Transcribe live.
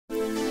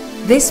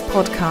This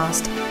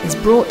podcast is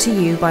brought to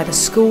you by the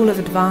School of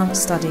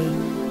Advanced Study,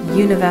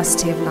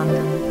 University of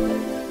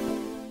London.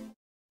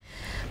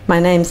 My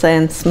name's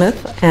Anne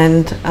Smith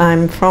and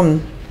I'm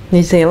from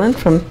New Zealand,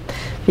 from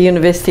the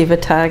University of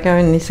Otago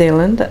in New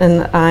Zealand,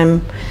 and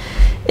I'm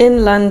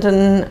in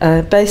London,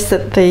 based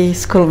at the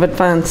School of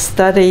Advanced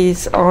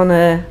Studies on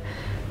a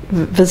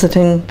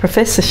visiting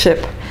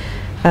professorship,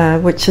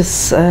 which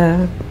is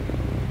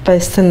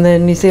based in the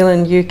New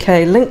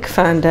Zealand-UK Link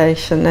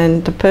Foundation,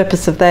 and the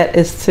purpose of that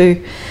is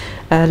to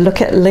look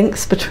at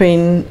links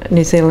between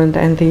New Zealand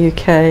and the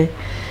UK.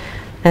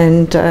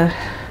 And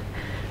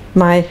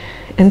my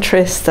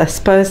interest, I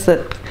suppose,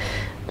 that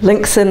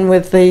links in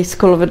with the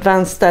School of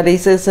Advanced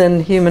Studies is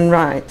in human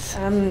rights.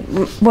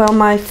 Well,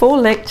 my 4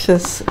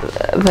 lectures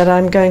that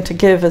I'm going to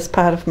give as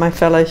part of my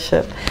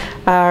fellowship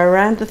are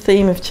around the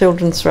theme of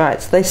children's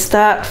rights. They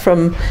start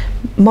from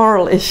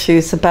moral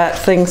issues about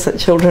things that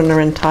children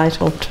are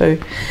entitled to,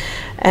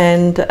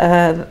 and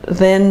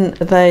then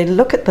they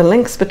look at the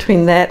links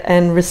between that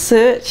and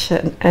research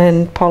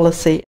and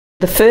policy.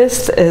 The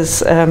first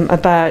is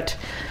about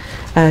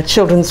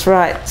children's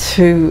right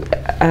to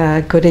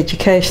good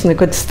education, a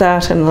good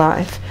start in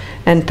life,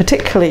 and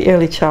particularly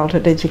early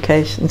childhood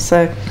education.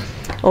 So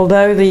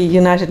although the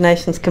United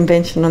Nations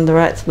Convention on the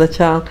Rights of the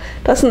Child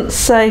doesn't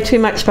say too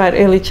much about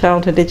early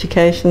childhood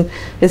education,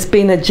 there's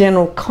been a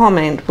general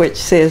comment which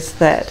says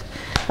that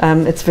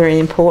it's very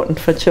important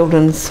for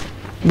children's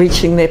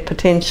reaching their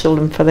potential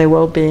and for their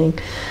well-being.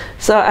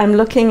 So I'm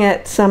looking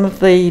at some of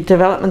the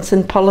developments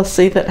in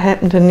policy that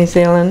happened in New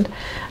Zealand,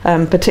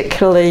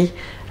 particularly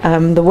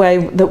the way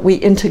that we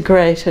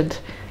integrated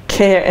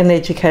care and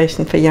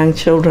education for young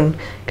children,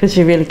 because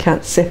you really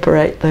can't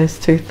separate those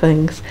two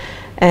things.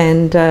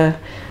 And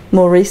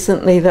more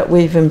recently, that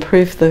we've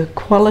improved the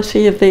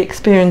quality of the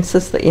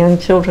experiences that young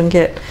children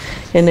get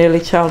in early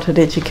childhood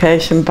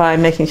education by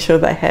making sure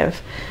they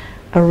have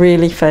a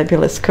really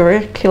fabulous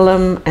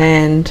curriculum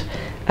and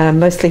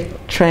mostly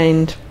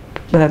trained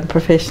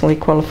professionally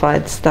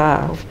qualified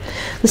staff.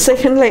 The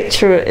second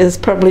lecture is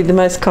probably the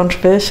most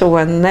controversial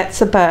one, and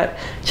that's about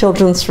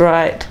children's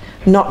right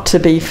not to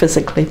be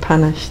physically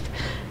punished.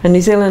 And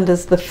New Zealand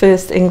is the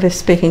first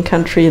English-speaking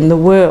country in the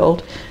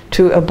world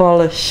to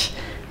abolish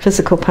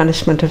physical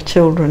punishment of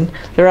children.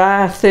 There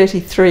are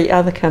 33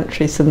 other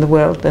countries in the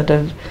world that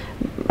have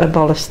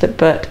abolished it,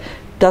 but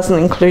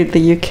doesn't include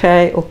the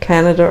UK or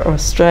Canada or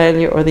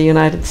Australia or the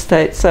United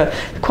States. So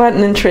quite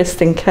an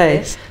interesting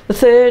case. The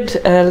third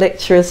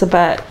lecture is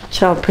about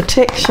child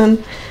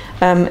protection.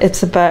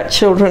 It's about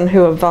children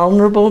who are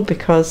vulnerable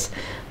because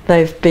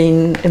they've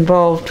been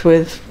involved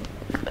with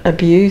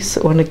abuse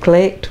or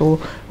neglect, or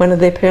one of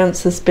their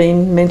parents has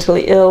been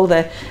mentally ill.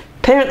 Their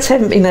parents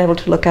haven't been able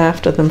to look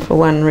after them for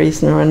one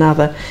reason or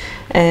another,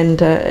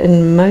 and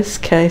in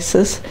most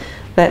cases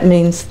that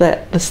means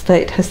that the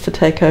state has to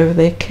take over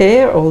their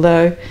care,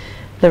 although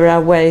there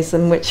are ways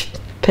in which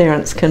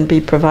parents can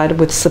be provided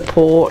with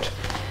support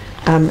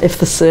if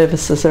the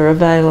services are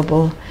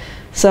available.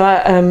 So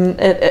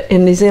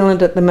in New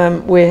Zealand at the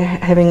moment we're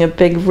having a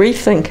big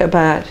rethink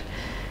about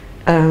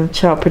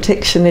child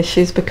protection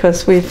issues,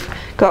 because we've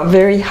got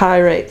very high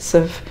rates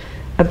of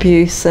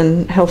abuse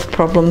and health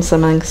problems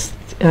amongst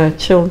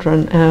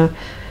children.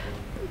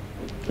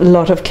 A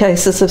lot of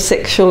cases of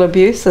sexual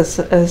abuse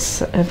as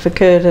have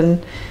occurred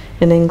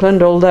in England,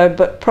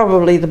 but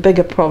probably the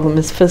bigger problem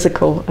is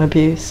physical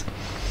abuse.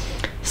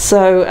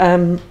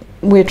 So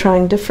we're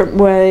trying different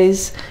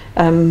ways,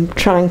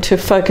 trying to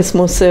focus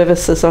more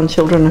services on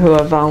children who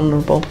are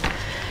vulnerable.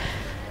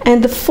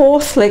 And the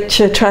fourth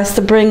lecture tries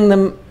to bring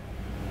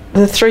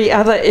the 3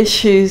 other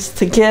issues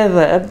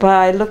together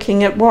by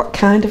looking at what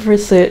kind of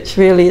research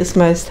really is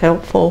most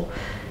helpful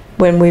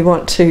when we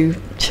want to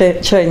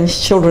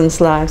change children's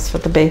lives for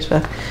the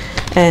better.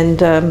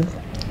 And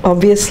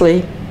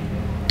obviously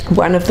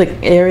one of the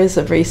areas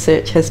of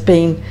research has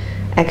been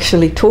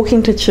actually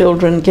talking to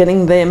children,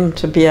 getting them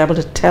to be able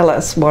to tell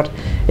us what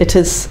it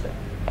is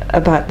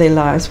about their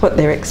lives, what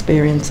their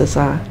experiences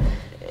are.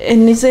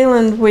 In New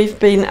Zealand we've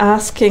been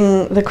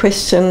asking the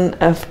question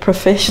of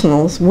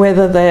professionals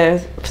whether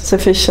they're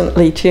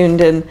sufficiently tuned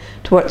in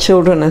to what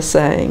children are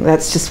saying.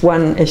 That's just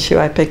one issue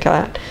I pick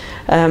out.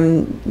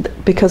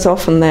 Because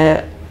often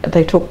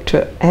they talk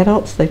to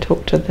adults, they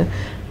talk to the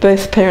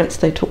birth parents,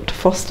 they talk to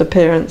foster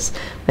parents,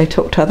 they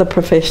talk to other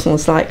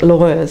professionals like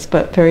lawyers,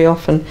 but very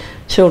often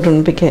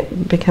children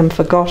become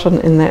forgotten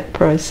in that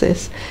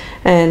process.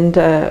 And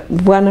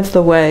one of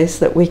the ways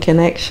that we can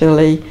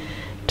actually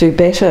do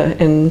better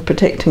in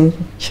protecting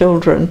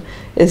children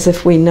is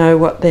if we know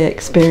what their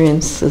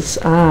experiences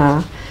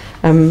are.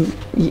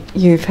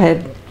 You've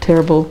had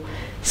terrible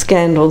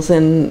scandals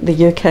in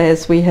the UK,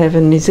 as we have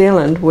in New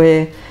Zealand,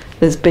 where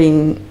there's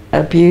been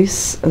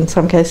abuse, in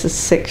some cases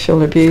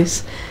sexual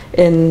abuse,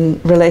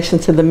 in relation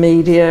to the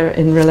media,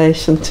 in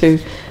relation to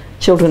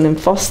children in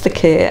foster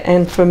care,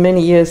 and for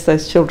many years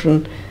those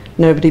children,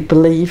 nobody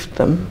believed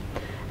them.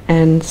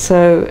 And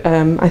so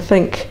I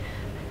think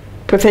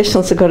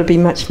professionals have got to be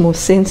much more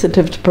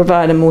sensitive to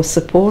provide a more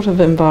supportive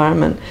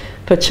environment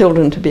for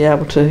children to be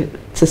able to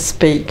to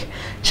speak.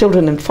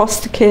 Children in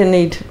foster care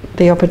need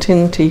the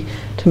opportunity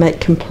to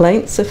make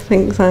complaints if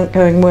things aren't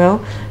going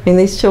well. I mean,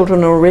 these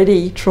children are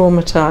already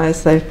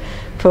traumatised. They've,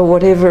 for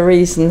whatever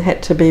reason,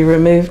 had to be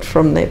removed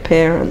from their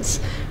parents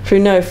through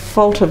no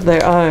fault of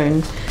their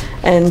own,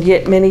 and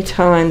yet many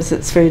times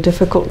it's very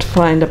difficult to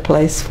find a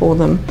place for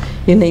them.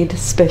 You need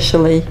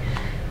especially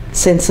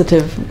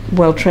sensitive,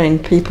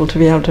 well-trained people to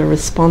be able to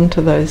respond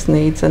to those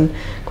needs, and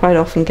quite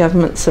often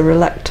governments are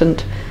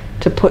reluctant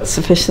to put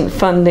sufficient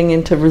funding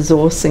into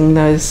resourcing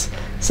those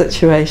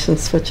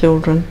situations for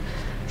children.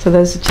 So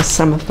those are just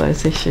some of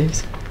those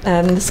issues.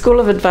 The School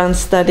of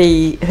Advanced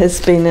Study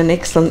has been an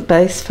excellent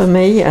base for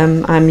me.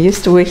 I'm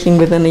used to working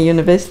within a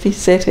university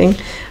setting.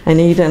 I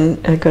need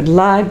a good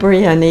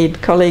library, I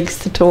need colleagues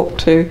to talk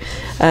to,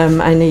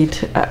 I need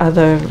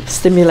other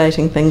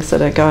stimulating things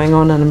that are going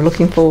on, and I'm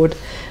looking forward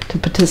to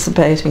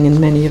participating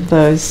in many of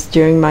those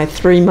during my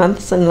 3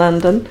 months in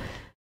London.